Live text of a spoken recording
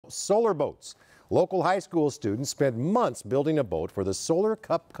solar boats. Local high school students spent months building a boat for the Solar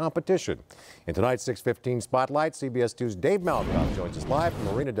Cup competition. In tonight's 6:15 Spotlight, CBS 2's Dave Malkoff joins us live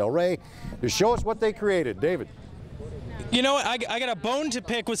from Marina Del Rey to show us what they created. David. You know, I got a bone to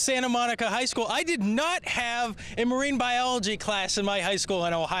pick with Santa Monica High School. I did not have a marine biology class in my high school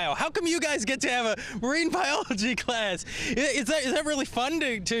in Ohio. How come you guys get to have a marine biology class? Is that really fun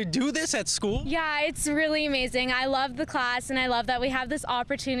to do this at school? Yeah, it's really amazing. I love the class, and I love that we have this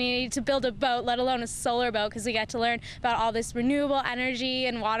opportunity to build a boat, let alone a solar boat, because we get to learn about all this renewable energy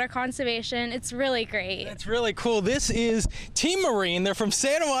and water conservation. It's really great. That's really cool. This is Team Marine. They're from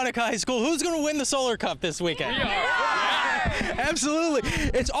Santa Monica High School. Who's going to win the Solar Cup this weekend? Yeah. Absolutely.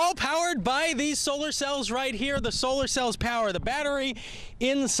 It's all powered by these solar cells right here. The solar cells power the battery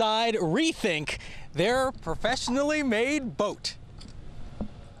inside. Rethink their professionally made boat.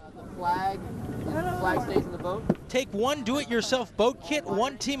 The flag stays in the boat. Take one do-it-yourself boat kit,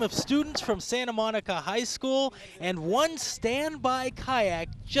 one team of students from Santa Monica High School, and one standby kayak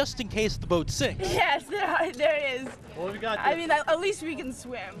just in case the boat sinks. Yes, there is. What have we got? I mean, at least we can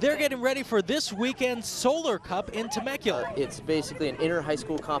swim. They're getting ready for this weekend's Solar Cup in Temecula. It's basically an inter-high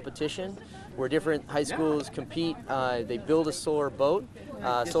school competition where different high schools compete. They build a solar boat,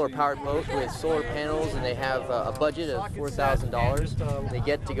 solar-powered boat with solar panels, and they have a budget of $4,000. They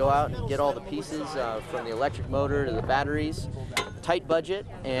get to go out and get all the pieces from the electric motor to the batteries. Tight budget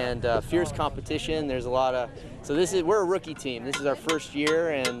and fierce competition. There's a lot of we're a rookie team. This is our first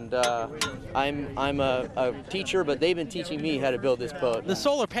year, and I'm a teacher, but they've been teaching me how to build this boat. The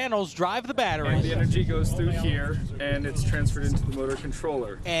solar panels drive the batteries. And the energy goes through here, and it's transferred into the motor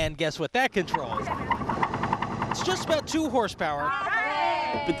controller. And guess what that controls? It's just about 2 horsepower.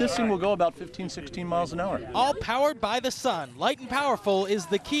 But this thing will go about 15, 16 miles an hour. All powered by the sun. Light and powerful is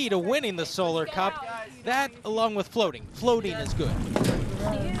the key to winning the Solar Cup. That, along with floating. Floating is good.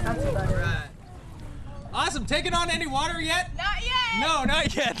 Awesome. Taking on any water yet? Not yet. No,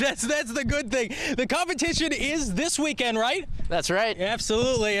 not yet. That's the good thing. The competition is this weekend, right? That's right.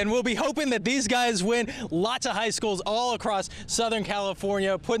 Absolutely, and we'll be hoping that these guys win. Lots of high schools all across Southern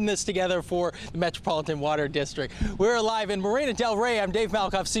California putting this together for the Metropolitan Water District. We're live in Marina Del Rey. I'm Dave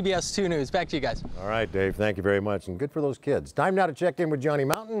Malkoff, CBS 2 News. Back to you guys. All right, Dave, thank you very much, and good for those kids. Time now to check in with Johnny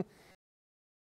Mountain